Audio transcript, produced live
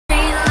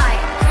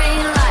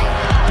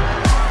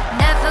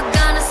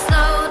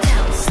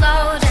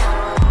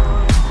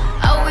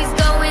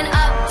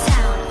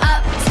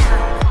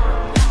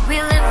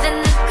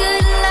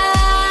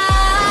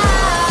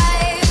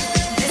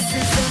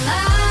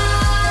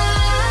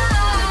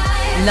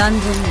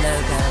London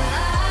Logo.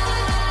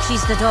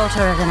 She's the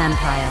daughter of an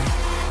empire,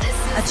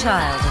 a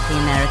child of the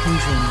American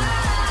dream.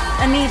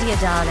 A media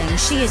darling,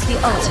 she is the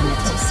ultimate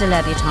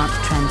celebutante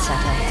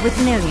trendsetter with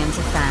millions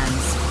of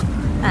fans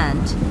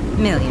and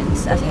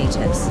millions of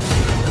haters.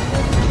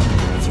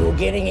 If you were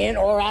getting in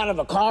or out of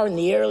a car in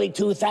the early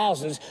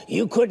 2000s,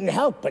 you couldn't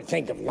help but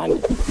think of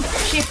London.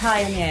 She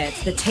pioneered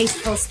the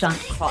tasteful stunt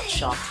crotch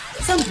shot,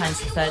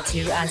 sometimes referred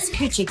to as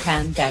coochie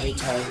can berry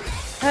toe.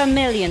 Her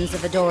millions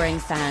of adoring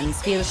fans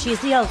feel she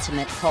is the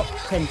ultimate pop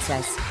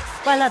princess,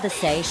 while others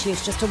say she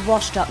is just a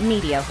washed-up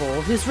media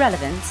whore whose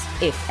relevance,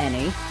 if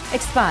any,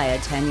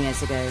 expired 10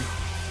 years ago.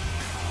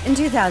 In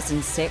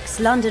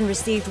 2006, London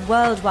received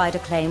worldwide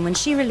acclaim when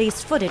she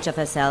released footage of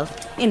herself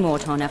in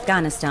war-torn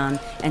Afghanistan,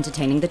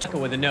 entertaining the...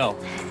 With a no.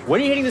 When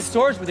are you hitting the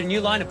stores with your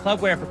new line of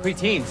clubwear for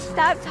preteens?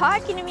 Stop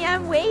talking to me,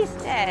 I'm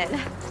wasted.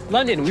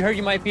 London, we heard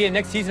you might be in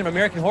next season of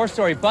American Horror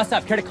Story. Bust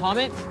up, care to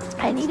comment?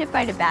 I need to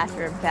find a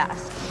bathroom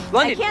fast.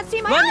 London, I can't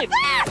see my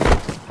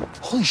outfit!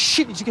 Holy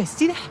shit, did you guys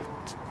see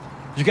that?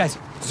 You guys,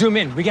 zoom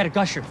in, we got a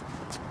gusher.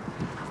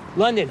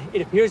 London,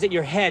 it appears that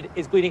your head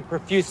is bleeding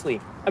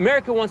profusely.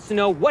 America wants to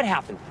know what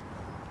happened.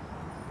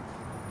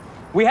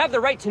 We have the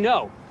right to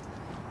know.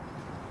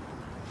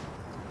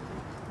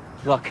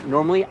 Look,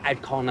 normally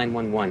I'd call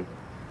 911,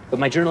 but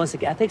my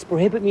journalistic ethics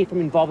prohibit me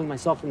from involving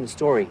myself in the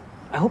story.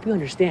 I hope you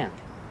understand.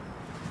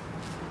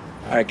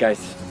 All right,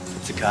 guys,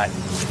 it's a cut.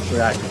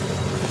 We're out.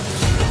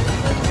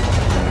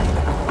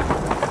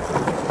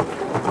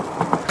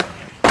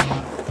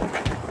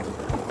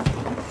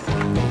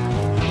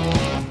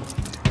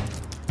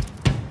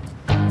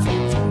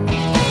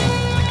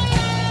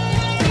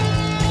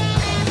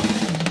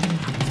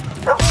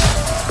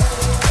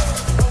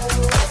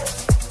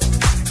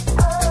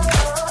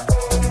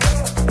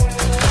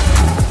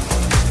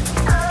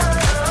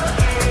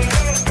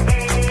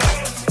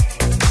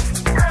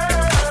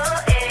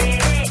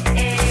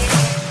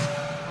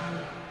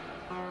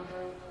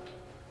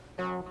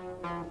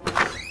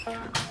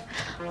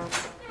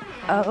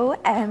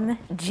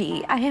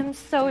 OMG, I am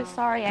so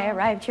sorry I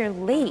arrived here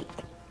late.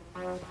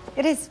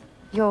 It is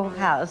your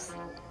house.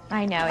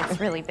 I know, it's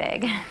really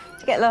big. Do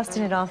you get lost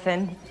in it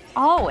often?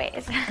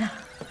 Always.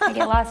 I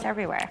get lost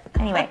everywhere.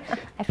 Anyway,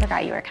 I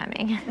forgot you were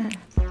coming.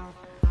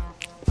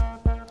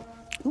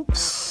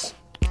 Oops.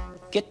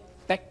 Get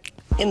back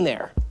in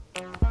there.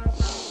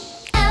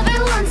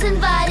 Everyone's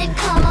invited,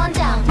 come on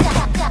down.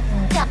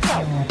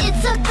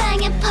 It's a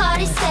banging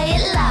party, say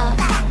it loud.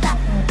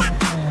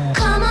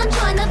 Come on,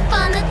 join the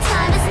fun, the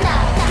time is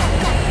now.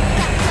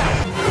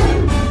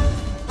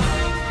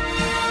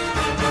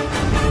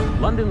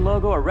 London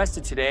Logo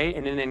arrested today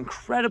in an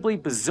incredibly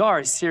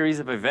bizarre series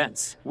of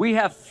events. We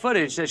have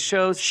footage that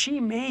shows she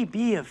may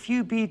be a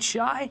few beads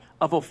shy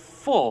of a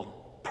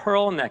full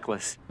pearl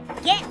necklace.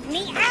 Get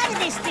me out of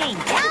this thing!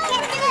 Don't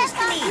get close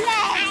to me!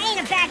 I ain't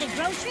a bag of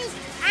groceries.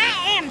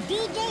 I am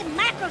DJ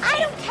Microphone. I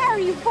don't care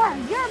who you were.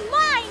 You're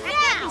mine now. I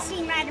can't be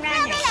seen right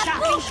around your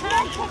shopping cart.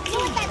 See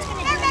what that's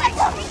gonna do to my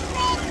shopping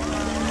cart?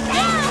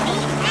 Get me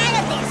out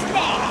of this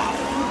thing!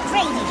 You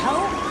crazy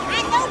hoe!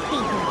 I know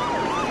people.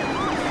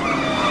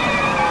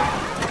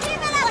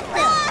 Viva la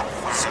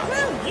France!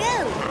 Screw you!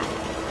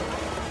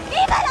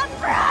 Viva la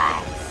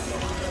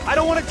France! I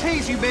don't want to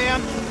tase you,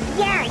 man.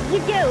 Yeah, you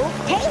do.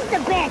 Tase the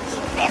bitch.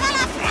 Viva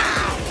la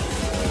France!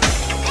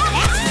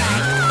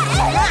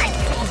 That's right.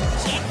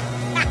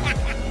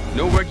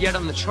 No word yet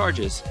on the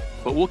charges,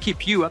 but we'll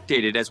keep you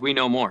updated as we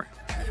know more.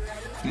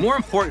 More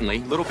importantly,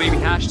 Little Baby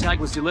Hashtag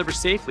was delivered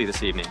safely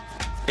this evening.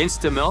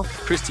 Instamilk,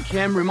 Christy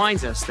Kim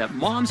reminds us that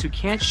moms who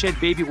can't shed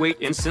baby weight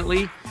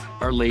instantly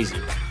are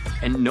lazy,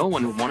 and no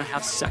one would want to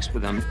have sex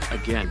with them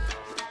again.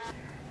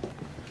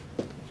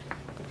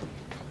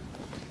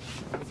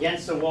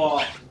 Against the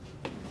wall.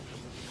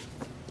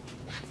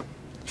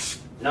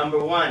 Number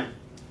 1.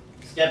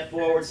 Step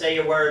forward, say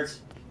your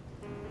words.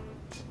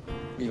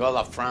 Viva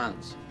la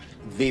France.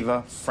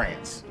 Viva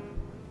France.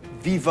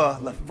 Viva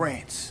la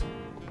France.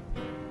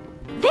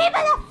 Viva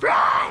la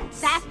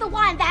France! That's the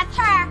one. That's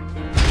her.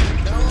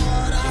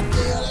 Lord, I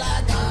feel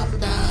like I'm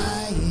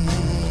dying.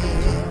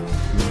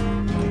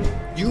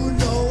 You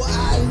know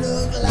I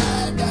look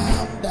like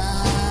I'm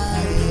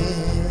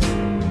dying.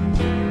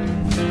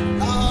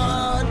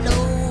 Lord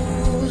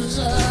knows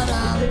that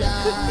I'm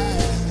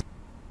dying.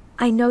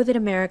 I know that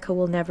America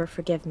will never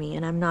forgive me,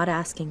 and I'm not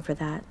asking for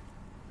that.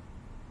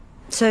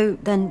 So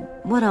then,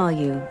 what are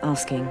you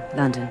asking,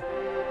 London?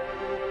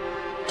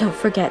 Don't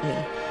forget me.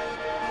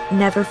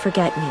 Never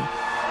forget me.